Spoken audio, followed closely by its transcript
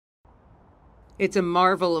It's a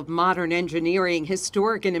marvel of modern engineering,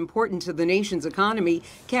 historic and important to the nation's economy,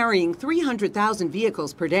 carrying 300,000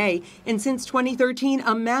 vehicles per day. And since 2013,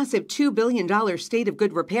 a massive $2 billion state of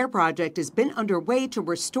good repair project has been underway to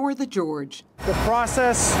restore the George. The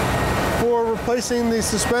process for replacing the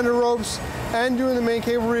suspender ropes and doing the main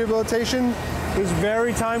cable rehabilitation is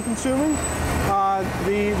very time consuming.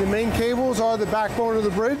 The main cables are the backbone of the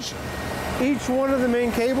bridge. Each one of the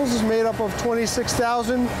main cables is made up of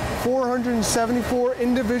 26,474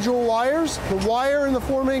 individual wires. The wire in the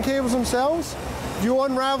four main cables themselves, if you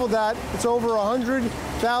unravel that, it's over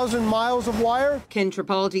 100,000 miles of wire. Ken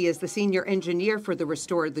Tripaldi is the senior engineer for the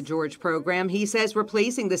Restore the George program. He says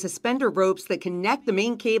replacing the suspender ropes that connect the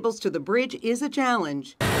main cables to the bridge is a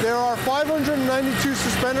challenge. There are 592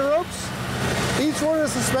 suspender ropes. Each one of the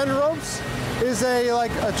suspender ropes is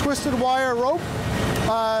a twisted wire rope.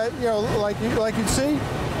 Like you'd see,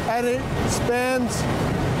 and it spans,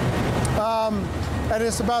 and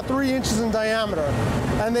it's about 3 inches in diameter,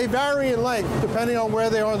 and they vary in length depending on where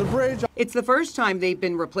they are on the bridge. It's the first time they've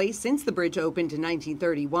been replaced since the bridge opened in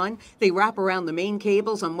 1931. They wrap around the main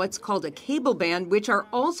cables on what's called a cable band, which are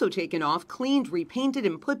also taken off, cleaned, repainted,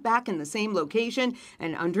 and put back in the same location,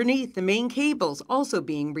 and underneath the main cables also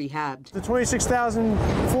being rehabbed. The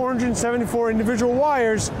 26,474 individual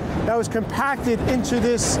wires that was compacted into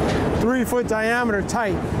this 3-foot diameter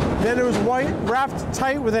tight. Then it was wrapped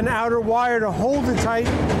tight with an outer wire to hold it tight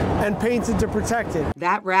and painted to protect it.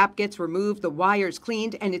 That wrap gets removed, the wires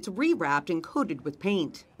cleaned, and it's rewrapped and coated with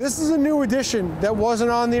paint. This is a new addition that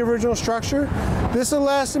wasn't on the original structure. This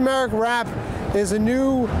elastomeric wrap is a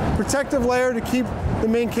new protective layer to keep the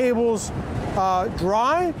main cables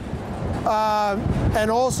dry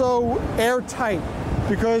and also airtight,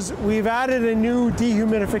 because we've added a new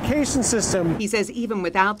dehumidification system. He says even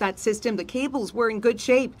without that system, the cables were in good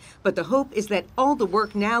shape, but the hope is that all the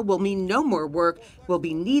work now will mean no more work will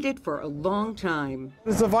be needed for a long time.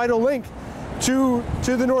 It's a vital link to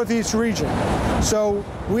the Northeast region. So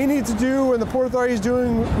we need to do, and the Port Authority is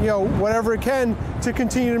doing, whatever it can to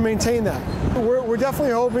continue to maintain that. We're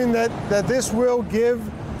definitely hoping that this will give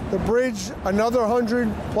the bridge another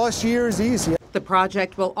 100+ years easy. The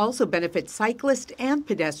project will also benefit cyclists and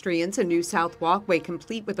pedestrians. A new south walkway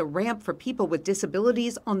complete with a ramp for people with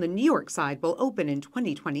disabilities on the New York side will open in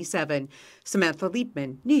 2027. Samantha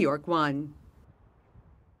Liebman, New York One.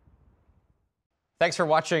 Thanks for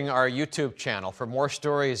watching our YouTube channel. For more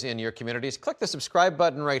stories in your communities, click the subscribe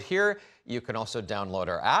button right here. You can also download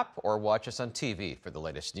our app or watch us on TV for the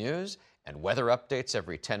latest news and weather updates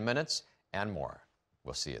every 10 minutes and more.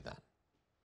 We'll see you then.